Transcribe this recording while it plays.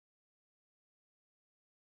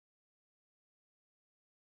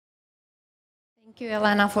Thank you,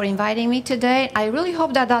 Elena, for inviting me today. I really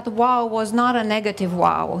hope that that wow was not a negative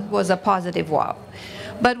wow, it was a positive wow.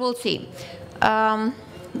 But we'll see.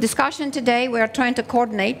 Discussion today, we are trying to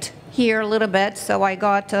coordinate here a little bit, so I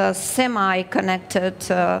got a semi-connected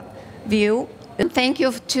view. And thank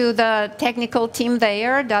you to the technical team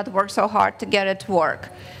there that worked so hard to get it to work.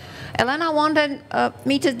 Elena wanted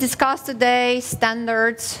me to discuss today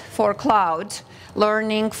standards for cloud,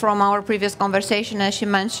 learning from our previous conversation, as she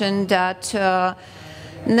mentioned, that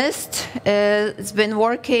NIST has been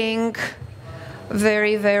working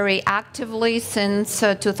very, very actively since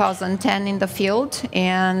 2010 in the field,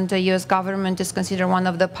 and the US government is considered one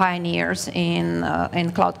of the pioneers in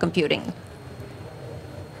cloud computing.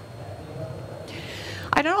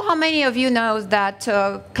 I don't know how many of you know that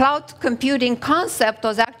cloud computing concept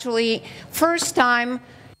was actually first time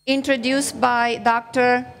introduced by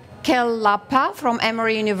Dr. Kelapa from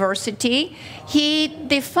Emory University. He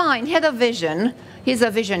had a vision, he's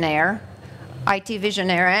a visionary, IT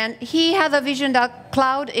visionary, and he had a vision that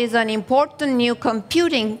cloud is an important new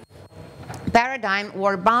computing paradigm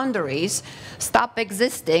where boundaries stop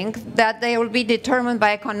existing, that they will be determined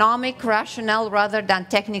by economic rationale rather than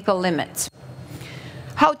technical limits.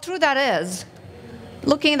 How true that is,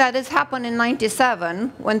 looking that this happened in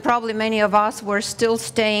 '97, when probably many of us were still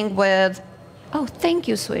staying with, oh, thank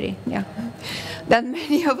you, sweetie, yeah. That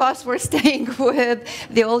many of us were staying with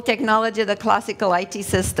the old technology, the classical IT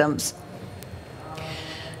systems.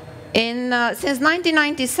 Since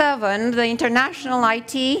 1997, the international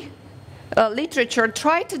IT literature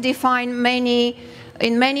tried to define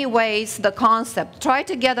in many ways the concept, tried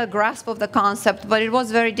to get a grasp of the concept, but it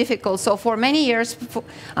was very difficult. So for many years,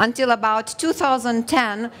 until about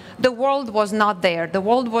 2010, the world was not there. The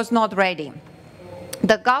world was not ready.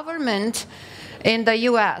 The government in the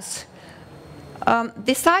US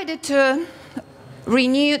decided to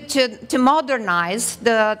modernize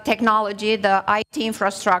the technology, the IT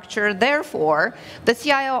infrastructure. Therefore, the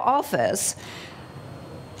CIO office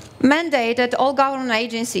mandated all government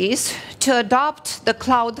agencies to adopt the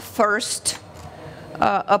cloud-first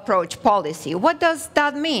approach policy. What does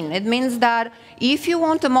that mean? It means that if you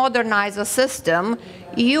want to modernize a system,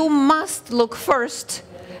 you must look first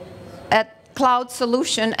at cloud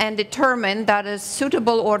solution and determine that is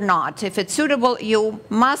suitable or not. If it's suitable, you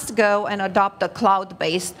must go and adopt a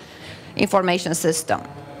cloud-based information system.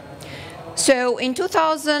 So in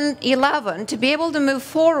 2011, to be able to move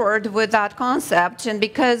forward with that concept, and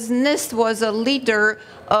because NIST was a leader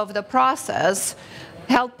of the process,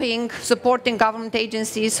 supporting government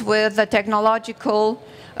agencies with the technological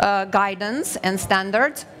guidance and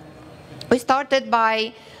standards, we started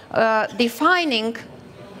by defining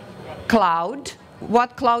cloud,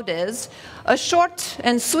 what cloud is, a short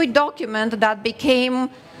and sweet document that became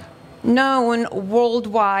known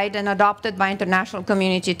worldwide and adopted by international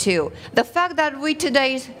community too. The fact that we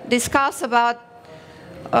today discuss about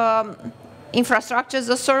infrastructure as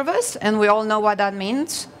a service, and we all know what that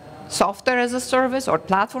means, software as a service or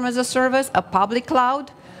platform as a service, a public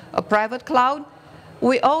cloud, a private cloud,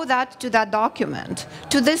 we owe that to that document,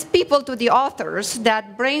 to these people, to the authors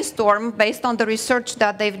that brainstorm based on the research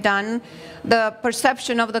that they've done, the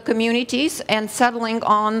perception of the communities, and settling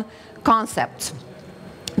on concepts.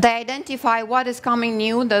 They identify what is coming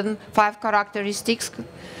new, the 5 characteristics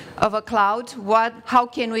of a cloud, how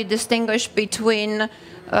can we distinguish between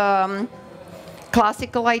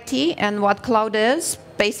classical IT and what cloud is,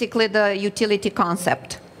 basically the utility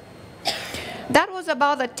concept. That was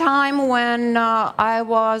about the time when I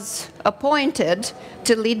was appointed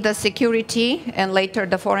to lead the security and later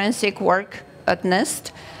the forensic work at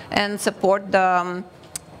NIST and support the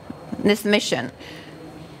NIST mission.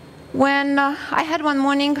 When I had one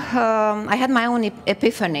morning, I had my own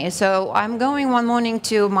epiphany. So I'm going one morning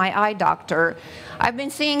to my eye doctor. I've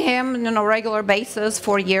been seeing him on a regular basis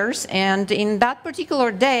for years, and in that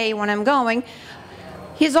particular day when I'm going,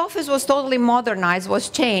 his office was totally modernized, was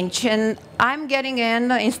changed, and I'm getting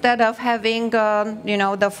in, instead of having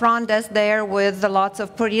the front desk there with lots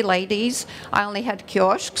of pretty ladies, I only had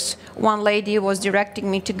kiosks. One lady was directing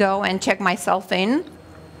me to go and check myself in,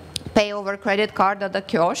 pay over credit card at the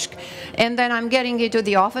kiosk, and then I'm getting into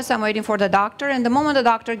the office, I'm waiting for the doctor, and the moment the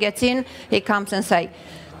doctor gets in, he comes and says,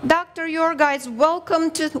 Dr. Iorga,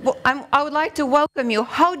 welcome to, I would like to welcome you.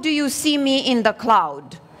 How do you see me in the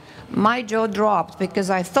cloud? My jaw dropped because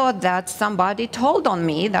I thought that somebody told on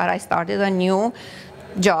me that I started a new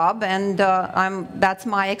job and that's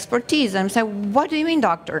my expertise. And I said, what do you mean,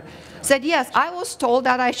 doctor? I said, yes, I was told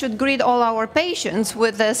that I should greet all our patients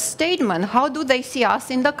with this statement. How do they see us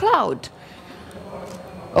in the cloud?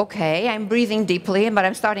 Okay, I'm breathing deeply, but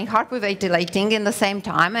I'm starting hyperventilating in the same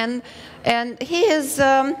time. And he is,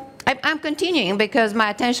 I'm continuing because my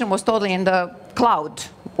attention was totally in the cloud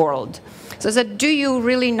world. So I said, do you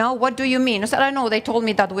really know? What do you mean? I said, I know, they told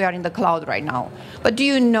me that we are in the cloud right now. But do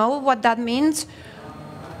you know what that means?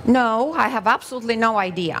 No, I have absolutely no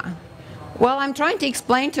idea. Well, I'm trying to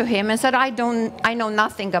explain to him and said, I know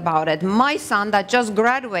nothing about it. My son that just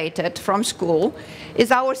graduated from school is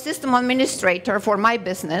our system administrator for my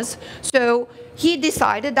business. So he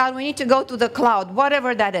decided that we need to go to the cloud,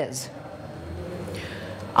 whatever that is.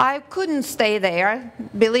 I couldn't stay there,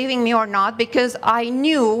 believing me or not, because I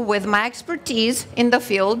knew with my expertise in the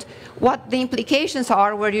field what the implications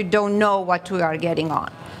are where you don't know what we are getting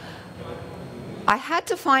on. I had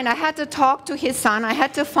to talk to his son, I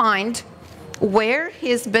had to find where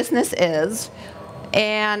his business is,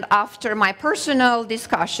 and after my personal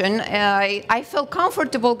discussion, I felt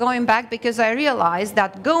comfortable going back because I realized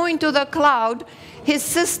that going to the cloud, his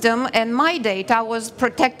system and my data was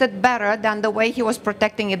protected better than the way he was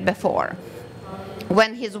protecting it before.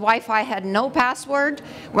 When his Wi-Fi had no password,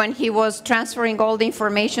 when he was transferring all the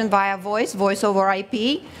information via voice over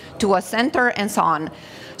IP, to a center, and so on.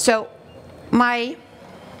 So my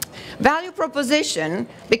value proposition,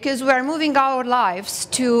 because we are moving our lives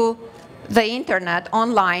to the internet,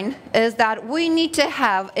 online, is that we need to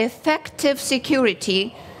have effective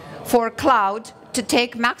security for cloud to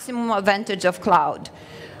take maximum advantage of cloud.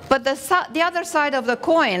 But the other side of the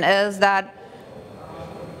coin is that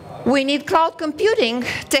we need cloud computing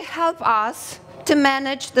to help us to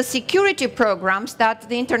manage the security programs that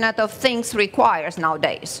the Internet of Things requires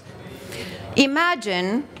nowadays.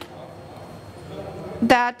 Imagine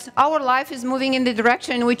that our life is moving in the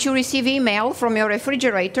direction in which you receive email from your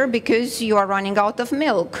refrigerator because you are running out of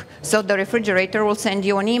milk. So the refrigerator will send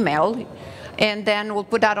you an email, and then we'll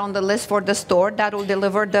put that on the list for the store that will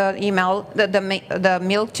deliver the email, the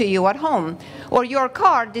milk to you at home. Or your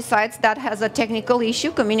car decides that has a technical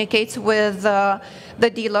issue, communicates with the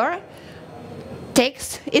dealer,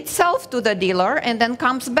 takes itself to the dealer, and then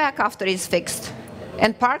comes back after it's fixed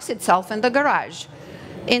and parks itself in the garage.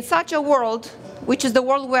 In such a world, which is the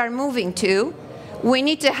world we are moving to, we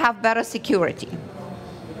need to have better security.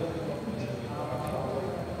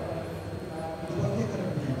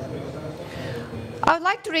 I would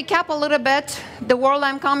like to recap a little bit the world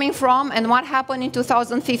I'm coming from and what happened in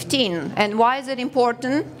 2015 and why is it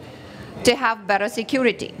important to have better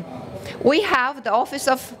security. We have the Office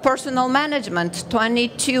of Personnel Management,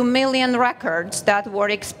 22 million records that were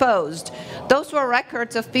exposed. Those were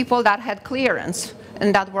records of people that had clearance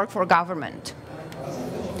and that work for government.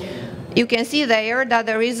 You can see there that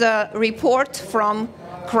there is a report from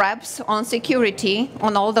Krebs on security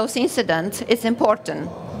on all those incidents. It's important,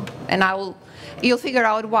 and you'll figure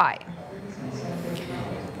out why.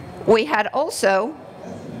 We had also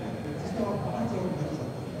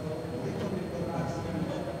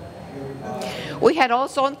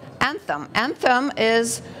Anthem. Anthem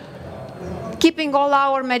is keeping all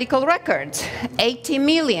our medical records, 80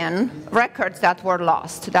 million records that were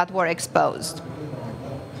lost, that were exposed.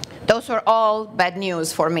 Those were all bad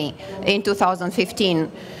news for me in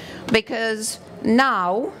 2015, because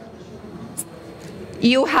now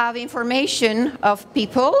you have information of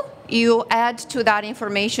people, you add to that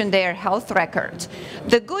information their health records.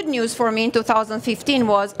 The good news for me in 2015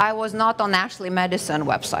 was I was not on Ashley Medicine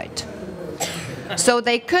website. So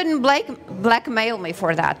they couldn't blackmail me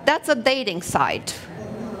for that. That's a dating site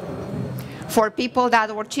for people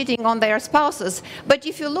that were cheating on their spouses. But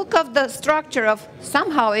if you look at the structure of,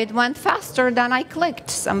 somehow it went faster than I clicked.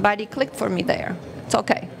 Somebody clicked for me there. It's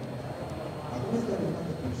okay.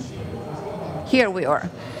 Here we are.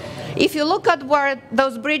 If you look at where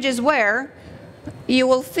those bridges were, you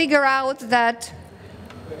will figure out that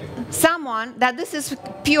this is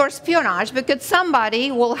pure espionage, because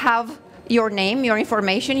somebody will have your name, your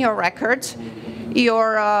information, your records,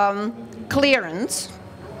 your clearance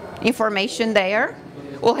information there,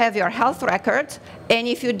 will have your health records, and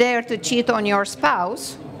if you dare to cheat on your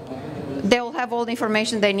spouse, they will have all the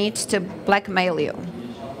information they need to blackmail you.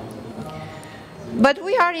 But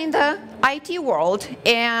we are in the IT world,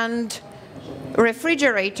 and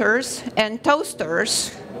refrigerators and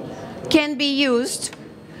toasters can be used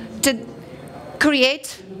to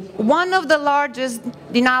create one of the largest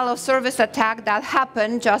denial of service attacks that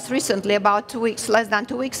happened just recently, about 2 weeks, less than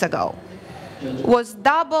 2 weeks ago. Was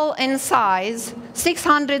double in size,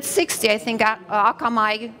 660, I think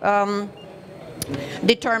Akamai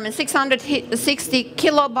determined 660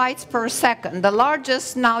 kilobytes per second. The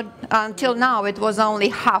largest now, until now, it was only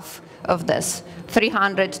half of this,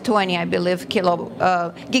 320, I believe,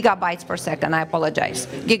 gigabytes per second. I apologize,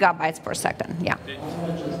 gigabytes per second. Yeah,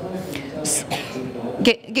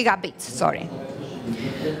 gigabits. Sorry.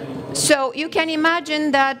 So you can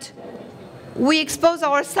imagine that we expose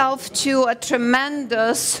ourselves to a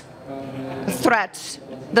tremendous threat.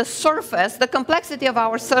 The surface, the complexity of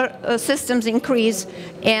our systems increase,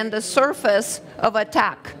 and the surface of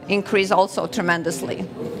attack increase also tremendously.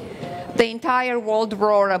 The entire world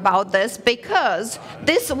roared about this because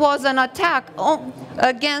this was an attack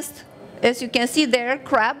against, as you can see there,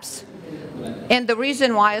 crabs, and the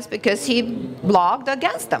reason why is because he blogged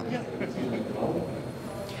against them.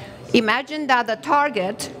 Imagine that the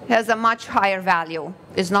target has a much higher value.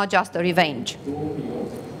 It's not just a revenge.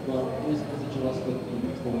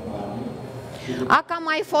 How come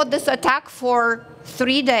I fought this attack for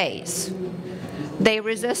 3 days? They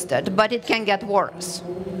resisted, but it can get worse.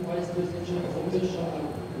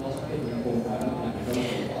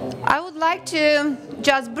 I would like to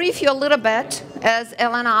just brief you a little bit, as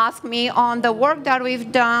Elena asked me, on the work that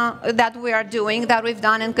we've done, that we've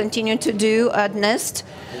done and continue to do at NIST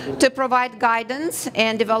to provide guidance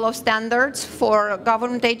and develop standards for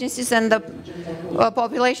government agencies and the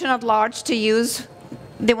population at large to use,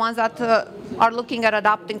 the ones that are looking at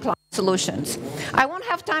adopting cloud solutions. I won't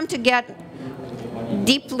have time to get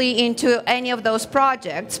deeply into any of those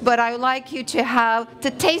projects, but I would like you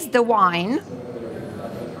to taste the wine,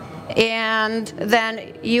 and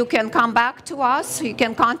then you can come back to us, you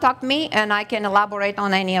can contact me, and I can elaborate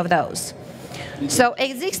on any of those. So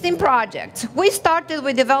existing projects. We started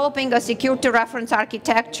with developing a security reference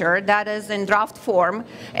architecture that is in draft form,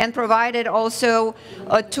 and provided also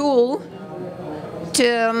a tool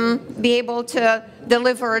to be able to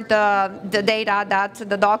deliver the data that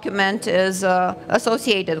the document is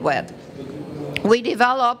associated with. We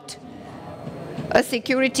developed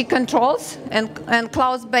security controls and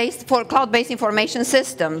cloud-based information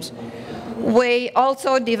systems. We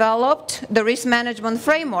also developed the risk management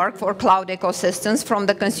framework for cloud ecosystems from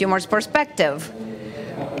the consumer's perspective.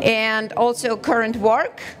 And also current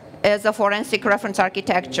work as a forensic reference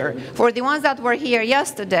architecture. For the ones that were here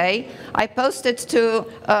yesterday, I posted to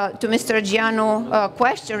Mr. Gianu a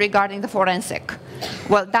question regarding the forensic.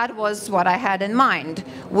 Well, that was what I had in mind.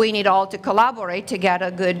 We need all to collaborate to get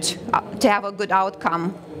to have a good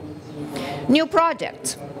outcome. New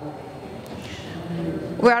projects.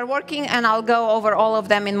 We are working, and I'll go over all of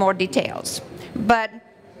them in more details. But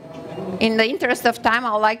in the interest of time,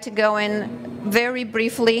 I would like to go in very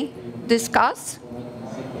briefly discuss.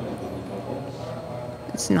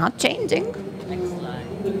 It's not changing. Next slide.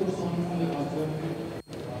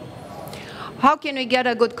 How can we get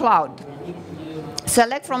a good cloud?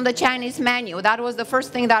 Select from the Chinese menu. That was the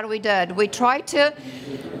first thing that we did. We tried to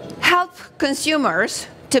help consumers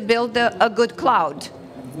to build a good cloud.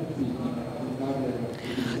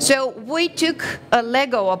 So we took a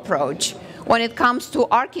Lego approach when it comes to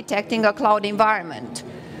architecting a cloud environment.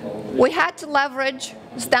 We had to leverage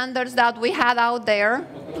standards that we had out there.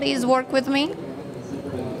 Please work with me.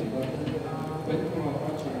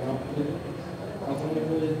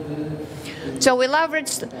 So we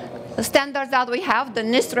leveraged the standards that we have, the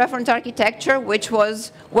NIST reference architecture, which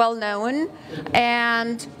was well known,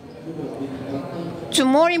 and to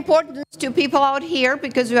more importance to people out here,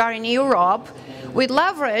 because we are in Europe, we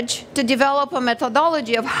leverage to develop a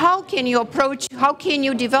methodology of how can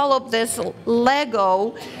you develop this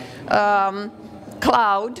Lego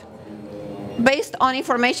cloud based on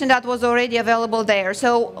information that was already available there.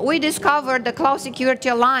 So we discovered the Cloud Security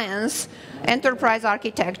Alliance enterprise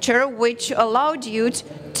architecture, which allowed you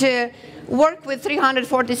to work with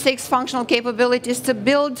 346 functional capabilities to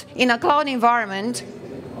build in a cloud environment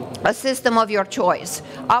a system of your choice,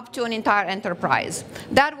 up to an entire enterprise.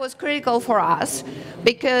 That was critical for us,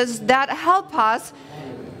 because that helped us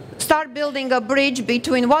start building a bridge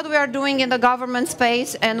between what we are doing in the government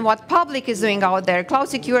space and what public is doing out there. Cloud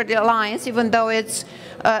Security Alliance, even though it's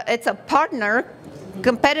a partner,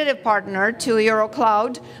 competitive partner to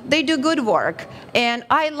EuroCloud, they do good work. And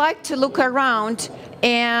I like to look around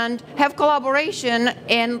and have collaboration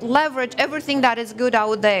and leverage everything that is good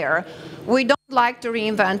out there. We don't like to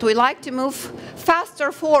reinvent. We like to move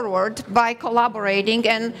faster forward by collaborating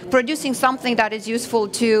and producing something that is useful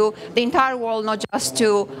to the entire world, not just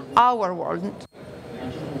to our world.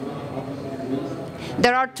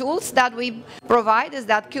 There are tools that we provide, is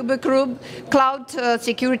that Cloud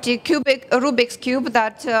Security Rubik's Cube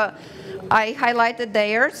that I highlighted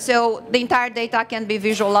there. So the entire data can be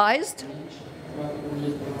visualized.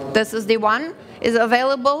 This is the one. Is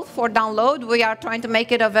available for download. We are trying to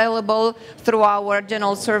make it available through our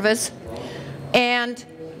general service. And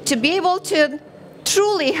to be able to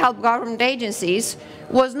truly help government agencies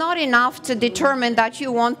was not enough to determine that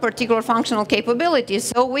you want particular functional capabilities.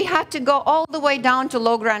 So we had to go all the way down to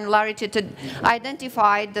low granularity to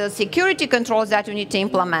identify the security controls that you need to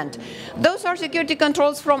implement. Those are security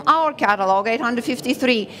controls from our catalog,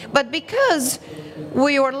 853. But because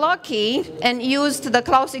we were lucky and used the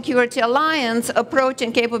Cloud Security Alliance approach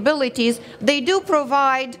and capabilities, they do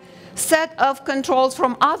provide set of controls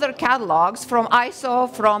from other catalogs, from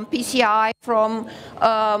ISO, from PCI, from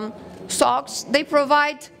SOX. They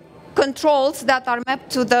provide controls that are mapped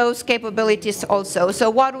to those capabilities also. So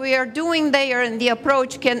what we are doing there in the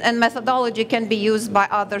approach and methodology can be used by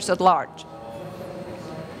others at large.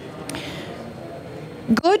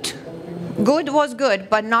 Good was good,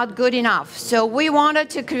 but not good enough. So we wanted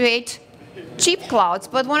to create cheap clouds.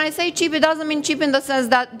 But when I say cheap, it doesn't mean cheap in the sense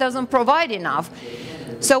that it doesn't provide enough.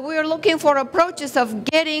 So we're looking for approaches of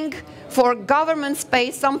getting, for government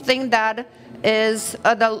space, something that is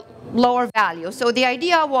at a lower value. So the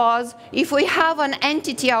idea was, if we have an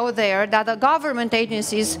entity out there that the government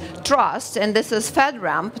agencies trust, and this is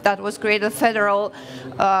FedRAMP, that was created, Federal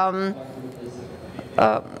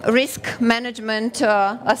Risk Management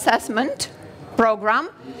Assessment Program,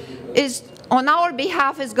 is on our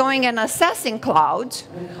behalf is going and assessing clouds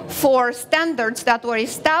for standards that were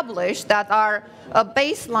established that are a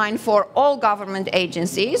baseline for all government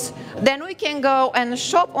agencies. Then we can go and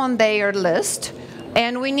shop on their list,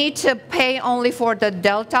 and we need to pay only for the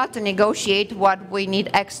delta to negotiate what we need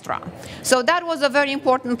extra. So that was a very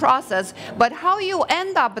important process. But how you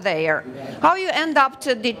end up there, how you end up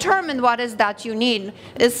to determine what is that you need,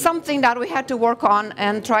 is something that we had to work on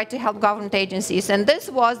and try to help government agencies. And this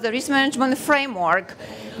was the risk management framework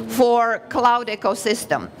for cloud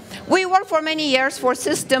ecosystem. We worked for many years for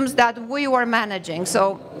systems that we were managing.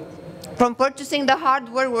 So from purchasing the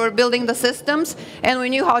hardware, we were building the systems, and we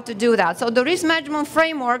knew how to do that. So the risk management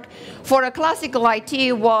framework for a classical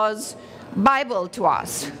IT was Bible to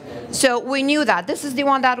us. So we knew that. This is the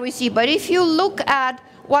one that we see. But if you look at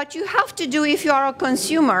what you have to do if you are a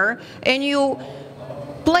consumer and you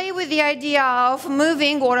play with the idea of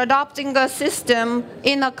moving or adopting a system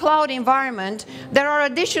in a cloud environment, there are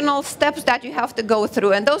additional steps that you have to go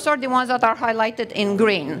through, and those are the ones that are highlighted in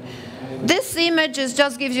green. This image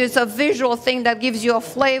just gives you, it's a visual thing that gives you a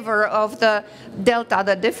flavor of the delta,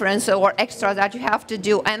 the difference or extra that you have to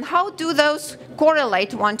do, and how do those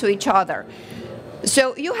correlate one to each other.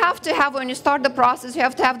 So you have to have, when you start the process, you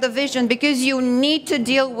have to have the vision, because you need to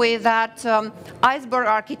deal with that iceberg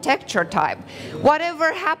architecture type.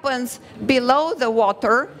 Whatever happens below the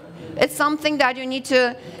water, it's something that you need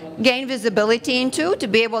to gain visibility into to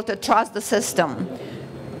be able to trust the system.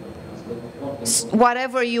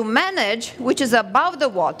 Whatever you manage, which is above the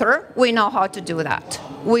water, we know how to do that.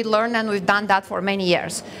 We learn, and we've done that for many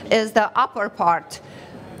years. Is the upper part,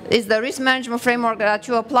 is the risk management framework that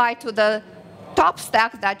you apply to the top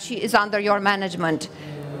stack that is under your management.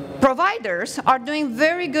 Providers are doing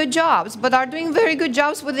very good jobs, but are doing very good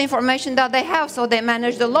jobs with the information that they have, so they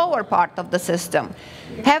manage the lower part of the system.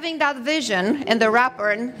 Having that vision and the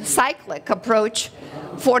wrapper and cyclic approach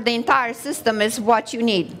for the entire system is what you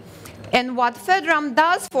need. And what FedRAMP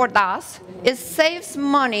does for us is saves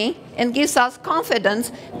money and gives us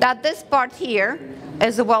confidence that this part here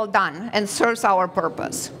is well done and serves our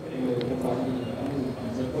purpose.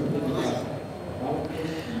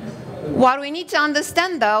 What we need to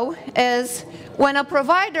understand, though, is when a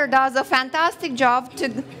provider does a fantastic job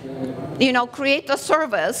to, create a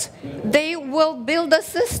service, they will build a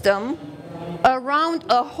system around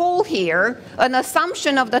a hole here, an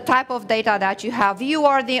assumption of the type of data that you have. You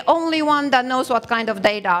are the only one that knows what kind of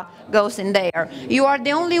data goes in there. You are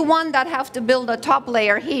the only one that have to build a top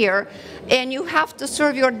layer here, and you have to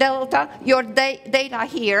serve your data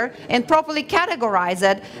here and properly categorize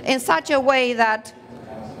it in such a way that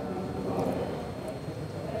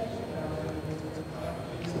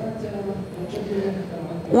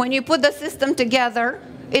when you put the system together,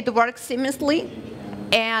 it works seamlessly,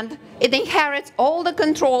 and it inherits all the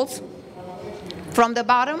controls from the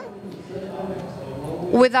bottom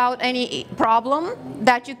without any problem,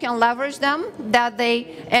 that you can leverage them,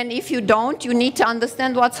 and if you don't, you need to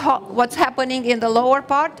understand what's happening in the lower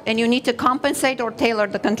part, and you need to compensate or tailor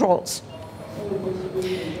the controls.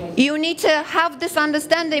 You need to have this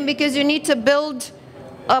understanding because you need to build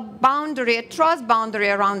a boundary, a trust boundary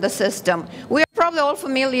around the system. We are probably all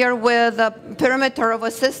familiar with the perimeter of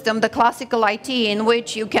a system, the classical IT, in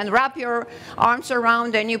which you can wrap your arms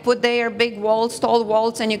around and you put there big walls, tall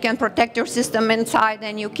walls, and you can protect your system inside,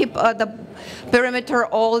 and you keep the perimeter,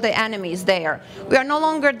 all the enemies there. We are no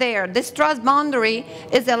longer there. This trust boundary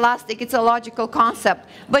is elastic. It's a logical concept.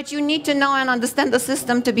 But you need to know and understand the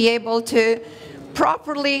system to be able to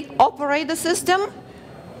properly operate the system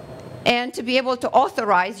and to be able to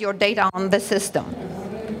authorize your data on the system.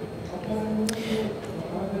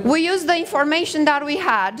 We used the information that we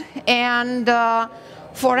had, and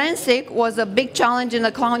forensic was a big challenge in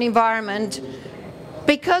the cloud environment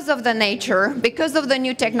because of the nature, because of the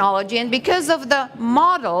new technology, and because of the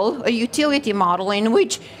model, a utility model, in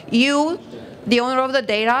which you, the owner of the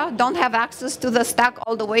data, don't have access to the stack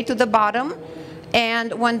all the way to the bottom.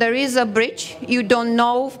 And when there is a breach, you don't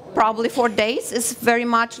know probably for days. It's very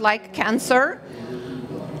much like cancer.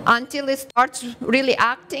 Until it starts really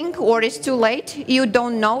acting or it's too late, you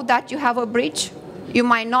don't know that you have a breach. You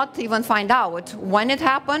might not even find out when it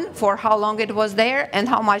happened, for how long it was there, and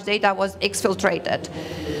how much data was exfiltrated.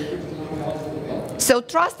 So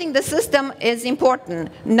trusting the system is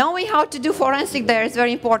important. Knowing how to do forensic there is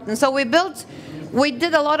very important. So we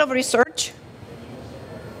did a lot of research.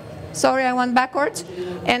 Sorry, I went backwards.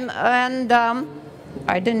 And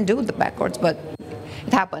I didn't do the backwards, but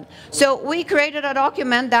it happened. So we created a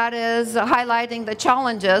document that is highlighting the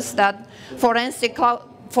challenges that forensic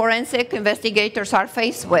investigators are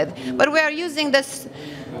faced with. But we are using these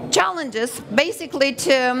challenges basically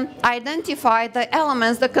to identify the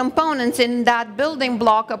elements, the components in that building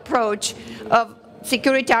block approach of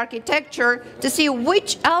security architecture, to see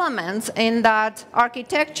which elements in that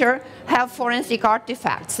architecture have forensic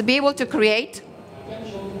artifacts, to be able to create,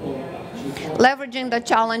 leveraging the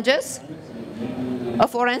challenges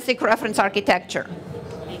of forensic reference architecture.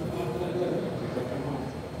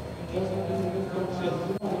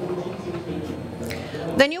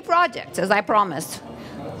 The new projects, as I promised.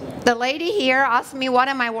 The lady here asked me, what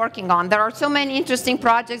am I working on? There are so many interesting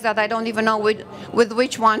projects that I don't even know with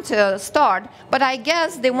which one to start. But I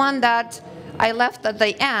guess the one that I left at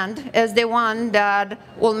the end is the one that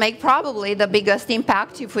will make probably the biggest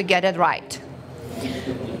impact if we get it right.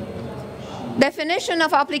 Definition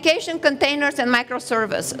of application containers and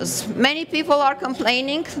microservices. Many people are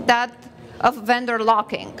complaining of vendor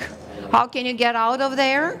locking. How can you get out of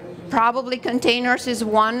there? Probably containers is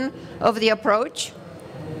one of the approach.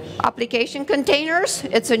 Application containers,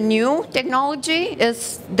 it's a new technology,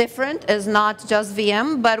 it's different, it's not just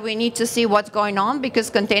VM, but we need to see what's going on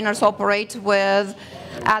because containers operate with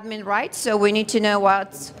admin rights, so we need to know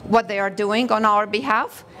what they are doing on our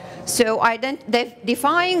behalf. So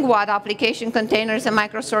defining what application containers and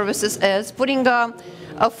microservices is, putting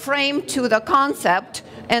a frame to the concept,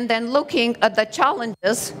 and then looking at the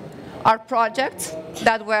challenges, our projects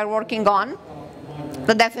that we're working on.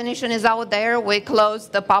 The definition is out there. We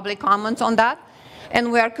closed the public comments on that.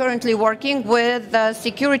 And we are currently working with the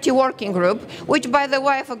security working group, which, by the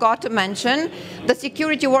way, I forgot to mention. The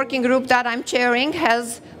security working group that I'm chairing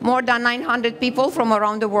has more than 900 people from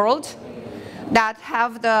around the world that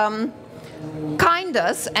have the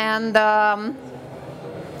kindness and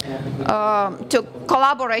to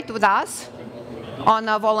collaborate with us on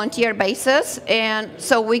a volunteer basis. And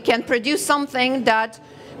so we can produce something that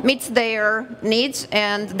meets their needs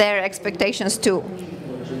and their expectations too.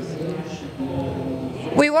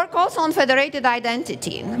 We work also on federated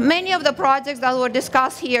identity. Many of the projects that were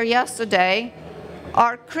discussed here yesterday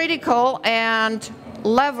are critical and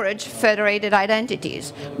leverage federated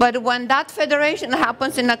identities. But when that federation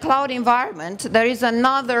happens in a cloud environment, there is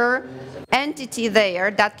another entity there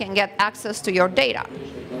that can get access to your data,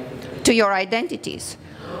 to your identities.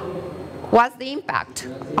 What's the impact?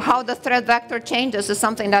 How the threat vector changes is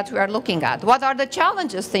something that we are looking at. What are the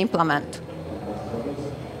challenges to implement?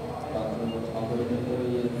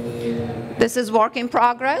 This is work in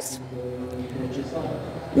progress.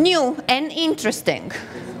 New and interesting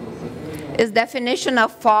is definition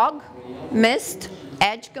of fog, mist,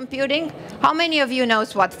 edge computing. How many of you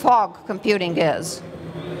knows what fog computing is?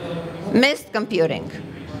 Mist computing,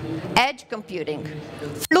 edge computing,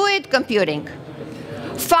 fluid computing.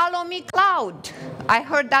 Follow me cloud. I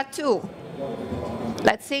heard that too.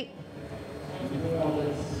 Let's see.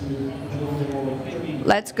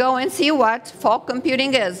 Let's go and see what fog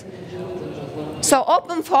computing is. So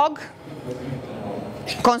Open Fog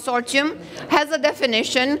Consortium has a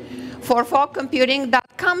definition for fog computing that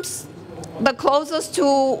comes the closest to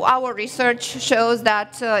our research shows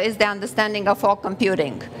that is the understanding of fog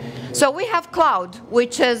computing. So we have cloud,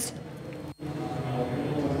 which is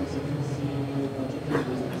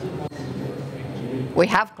We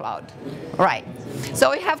have cloud, right. So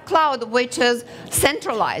we have cloud, which is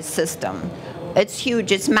centralized system. It's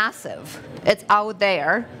huge, it's massive, it's out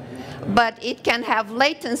there, but it can have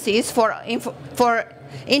latencies for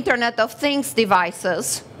Internet of Things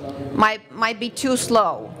devices, might be too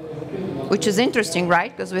slow, which is interesting,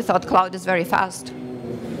 right? Because we thought cloud is very fast.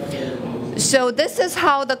 So this is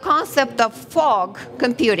how the concept of fog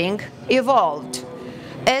computing evolved.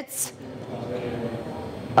 It's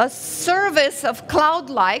a service of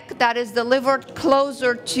cloud-like that is delivered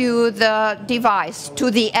closer to the device, to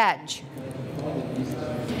the edge.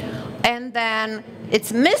 And then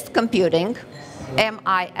it's mist computing,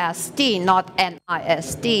 M-I-S-T, not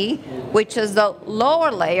N-I-S-T, which is the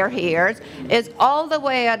lower layer here, is all the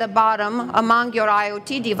way at the bottom among your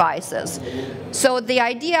IoT devices. So the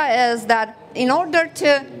idea is that in order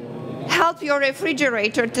to help your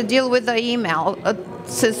refrigerator to deal with the email,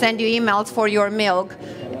 to send you emails for your milk,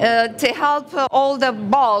 to help all the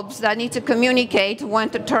bulbs that need to communicate when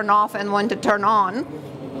to turn off and when to turn on,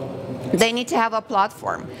 they need to have a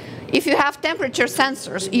platform. If you have temperature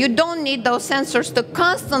sensors, you don't need those sensors to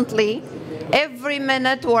constantly, every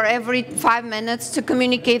minute or every 5 minutes, to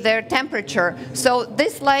communicate their temperature. So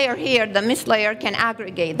this layer here, the mist layer, can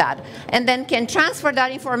aggregate that and then can transfer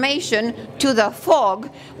that information to the fog,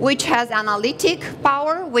 which has analytic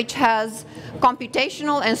power, which has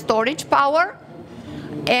computational and storage power,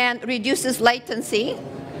 and reduces latency,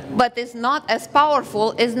 but is not as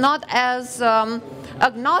powerful, is not as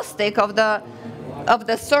agnostic of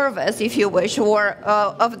the service, if you wish, or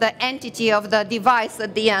of the entity of the device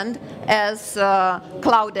at the end as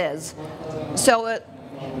cloud is. So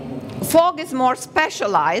fog is more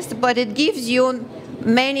specialized, but it gives you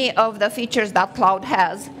many of the features that cloud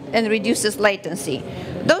has and reduces latency.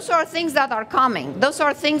 Those are things that are coming. Those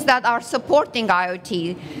are things that are supporting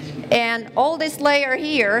IoT. And all this layer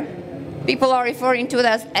here, people are referring to it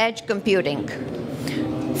as edge computing.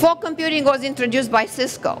 Fog computing was introduced by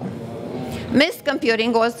Cisco. Mist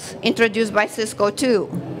computing was introduced by Cisco too,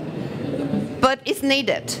 but it's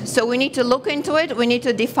needed. So we need to look into it, we need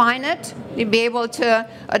to define it, to be able to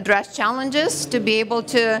address challenges, to be able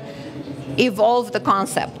to evolve the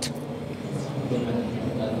concept.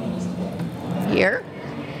 Here,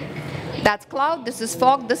 that's cloud, this is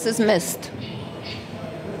fog, this is mist.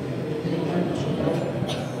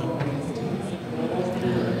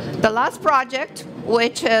 The last project,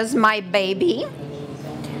 which is my baby,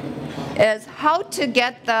 is how to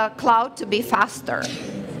get the cloud to be faster.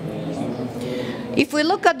 If we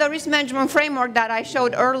look at the risk management framework that I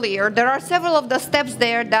showed earlier, there are several of the steps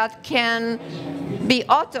there that can be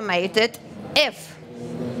automated if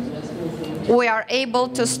we are able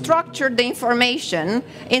to structure the information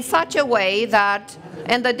in such a way that,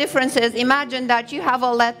 and the difference is, imagine that you have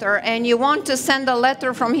a letter and you want to send a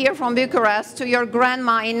letter from here, from Bucharest, to your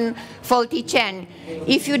grandma in Fălticeni.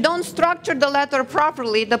 If you don't structure the letter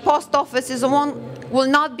properly, the post office will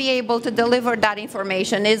not be able to deliver that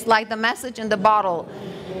information. It's like the message in the bottle.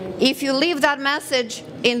 If you leave that message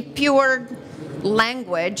in pure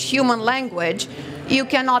language, human language, you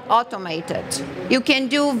cannot automate it. You can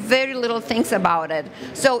do very little things about it.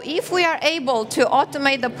 So if we are able to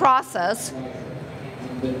automate the process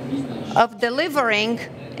of delivering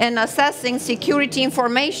and assessing security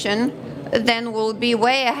information, then we'll be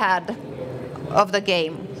way ahead of the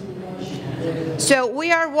game. So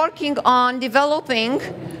we are working on developing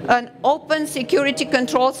an open security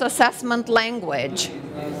controls assessment language.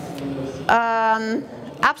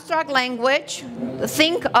 Abstract language,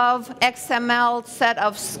 think of XML set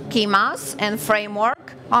of schemas and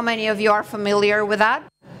framework. How many of you are familiar with that?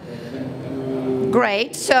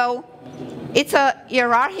 Great. So it's a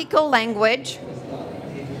hierarchical language.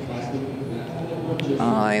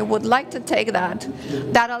 I would like to take that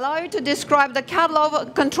allow you to describe the catalog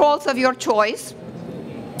of controls of your choice,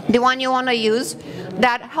 the one you want to use,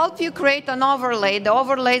 that help you create an overlay. The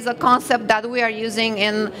overlay is a concept that we are using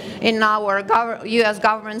in our US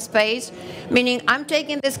government space, meaning I'm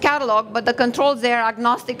taking this catalog, but the controls there are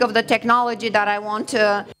agnostic of the technology that I want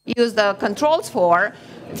to use the controls for.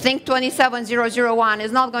 Think 27001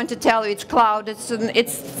 is not going to tell you it's cloud,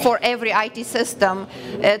 it's for every IT system,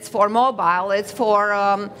 it's for mobile, it's for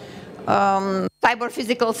cyber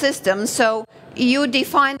physical systems. So you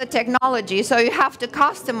define the technology, so you have to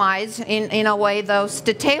customize in a way those,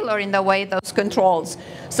 to tailor in the way those controls.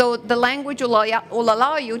 So the language will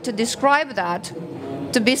allow you to describe that,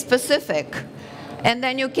 to be specific. And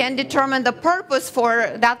then you can determine the purpose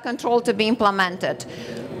for that control to be implemented.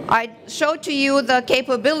 I showed to you the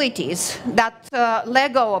capabilities, that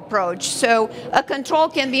Lego approach. So a control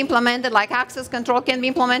can be implemented, like access control can be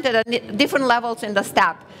implemented at different levels in the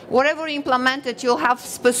stack. Whatever you implement it, you'll have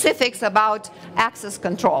specifics about access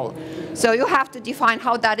control. So you have to define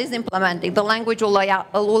how that is implemented. The language will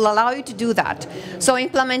allow you to do that. So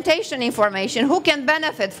implementation information, who can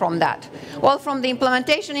benefit from that? Well, from the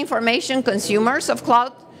implementation information, consumers of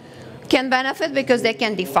cloud can benefit because they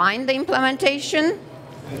can define the implementation.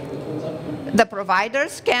 The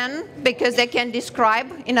providers can, because they can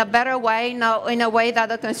describe in a better way, in a way that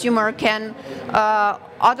the consumer can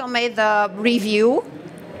automate the review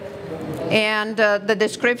and the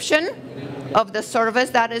description of the service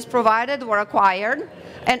that is provided or acquired.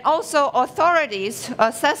 And also authorities,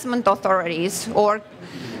 assessment authorities, or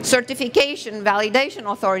certification,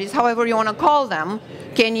 validation authorities, however you want to call them,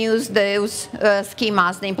 can use those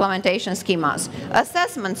schemas, the implementation schemas.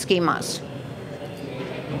 Assessment schemas.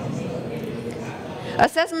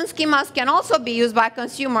 Assessment schemas can also be used by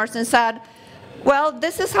consumers and said, well,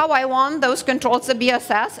 this is how I want those controls to be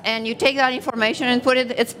assessed, and you take that information and put it,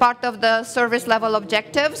 it's part of the service level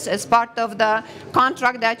objectives, it's part of the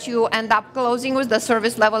contract that you end up closing with the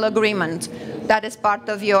service level agreement. That is part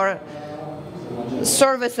of your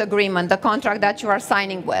service agreement, the contract that you are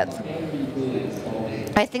signing with.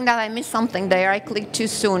 I think that I missed something there, I clicked too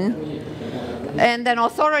soon. And then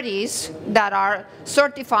authorities that are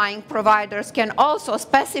certifying providers can also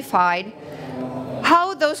specify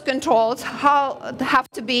how those controls have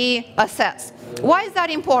to be assessed. Why is that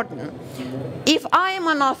important? If I am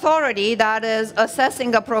an authority that is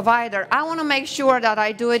assessing a provider, I want to make sure that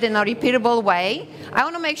I do it in a repeatable way. I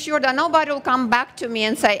want to make sure that nobody will come back to me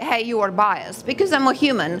and say, hey, you are biased, because I'm a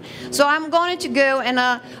human. So I'm going to go and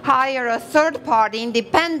hire a third-party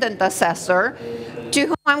independent assessor to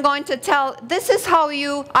whom I'm going to tell, this is how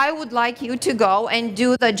I would like you to go and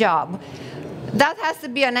do the job. That has to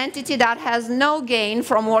be an entity that has no gain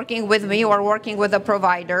from working with me or working with a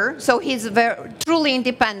provider. So he's truly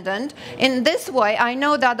independent. In this way, I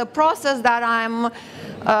know that the process that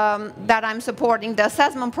I'm supporting, the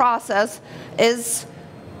assessment process, is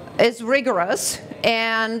rigorous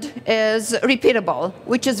and is repeatable,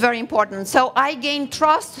 which is very important. So I gain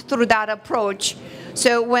trust through that approach.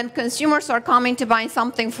 So when consumers are coming to buy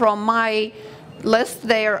something from my list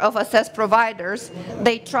there of assessed providers,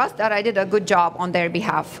 they trust that I did a good job on their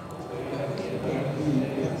behalf.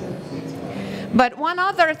 But one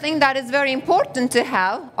other thing that is very important to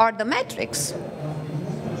have are the metrics.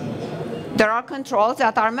 There are controls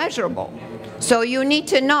that are measurable. So you need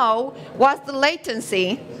to know what's the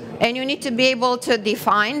latency, and you need to be able to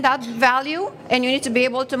define that value, and you need to be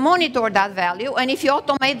able to monitor that value. And if you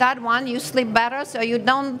automate that one, you sleep better, so you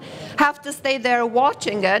don't have to stay there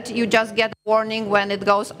watching it. You just get a warning when it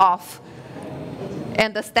goes off.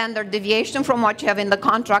 And the standard deviation from what you have in the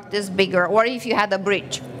contract is bigger, or if you had a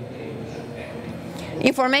breach.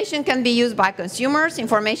 Information can be used by consumers.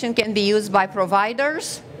 Information can be used by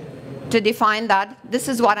providers to define that this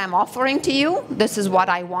is what I'm offering to you, this is what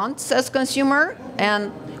I want as consumer,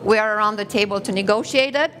 and we are around the table to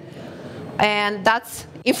negotiate it. And that's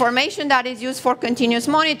information that is used for continuous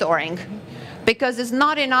monitoring, because it's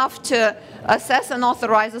not enough to assess and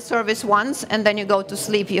authorize a service once and then you go to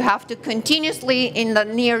sleep. You have to continuously, in the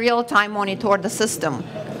near real time, monitor the system.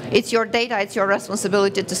 It's your data, it's your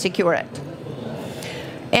responsibility to secure it.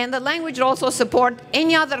 And the language will also support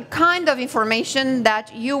any other kind of information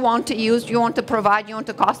that you want to use, you want to provide, you want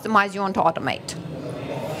to customize, you want to automate.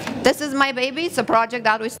 This is my baby. It's a project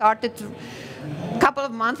that we started a couple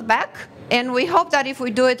of months back. And we hope that if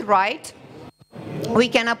we do it right, we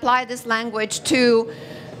can apply this language to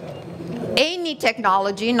any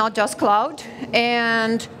technology, not just cloud,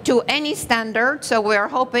 and to any standard. So we are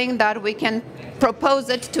hoping that we can propose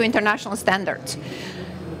it to international standards.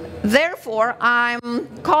 Therefore, I'm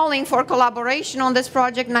calling for collaboration on this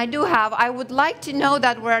project, and I would like to know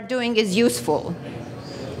that what we're doing is useful.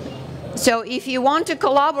 So if you want to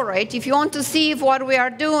collaborate, if you want to see if what we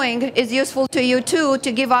are doing is useful to you too,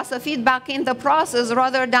 to give us a feedback in the process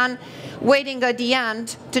rather than waiting at the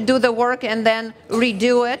end to do the work and then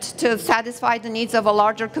redo it to satisfy the needs of a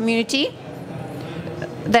larger community,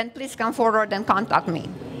 then please come forward and contact me.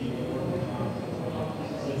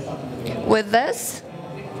 With this,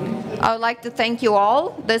 I would like to thank you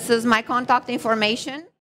all. This is my contact information.